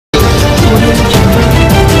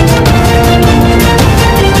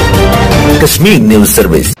Kashmir News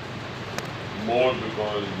Service. More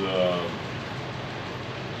because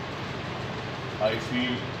I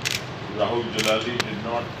feel Rahul Jalali did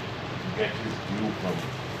not get his due from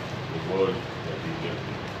the word that he gave.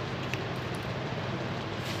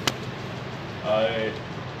 I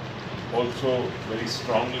also very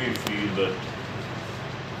strongly feel that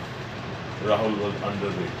Rahul was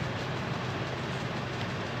underrated.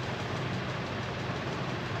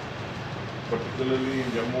 Particularly in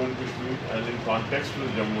Jammu and Kashmir and in context with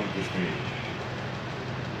Jammu and Kashmir.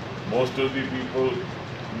 Most of the people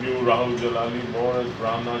knew Rahul Jalali more as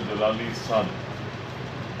Rana Jalali's son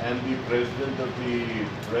and the president of the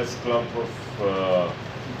press club of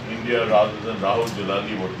India rather than Rahul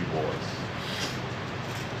Jalali what he was.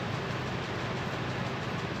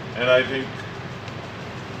 And I think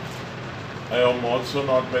I am also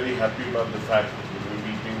not very happy about the fact that we were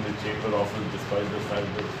meeting the chamber office despite the fact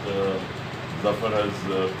that Zafar has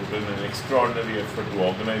put in an extraordinary effort to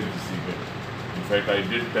organize this event. In fact, I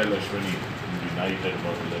did tell Ashwani in the night at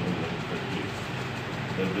about 11:30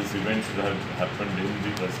 that this event should have happened in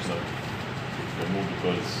the press club of Jammu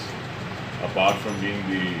because apart from being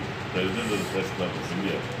the president of the press club of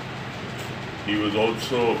India, he was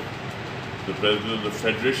also the president of the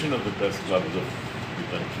Federation of the Press Clubs of the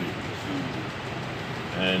country.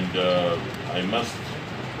 And I must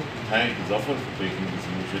thank Zafar for taking this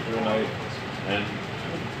initiative, and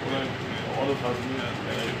all of us,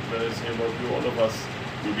 when I say about you, all of us,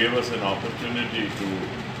 you gave us an opportunity to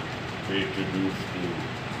pay tribute to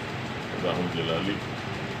Rahul Jalali.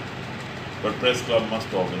 But Press Club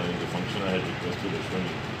must organize the function. I had requested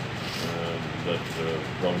Ashwani that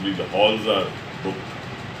probably the halls are booked,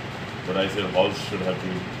 but I said halls should have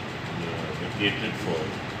been vacated for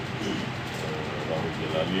Rahul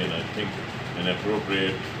Jalali, and I think an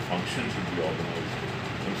appropriate function should be organized.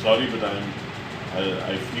 I'm sorry, but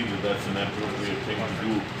I feel that that's an appropriate thing to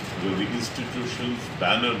do because the institution's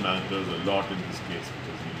banner matters a lot in this case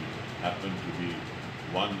because he happened to be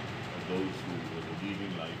one of those who were the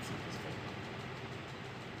leading lights of this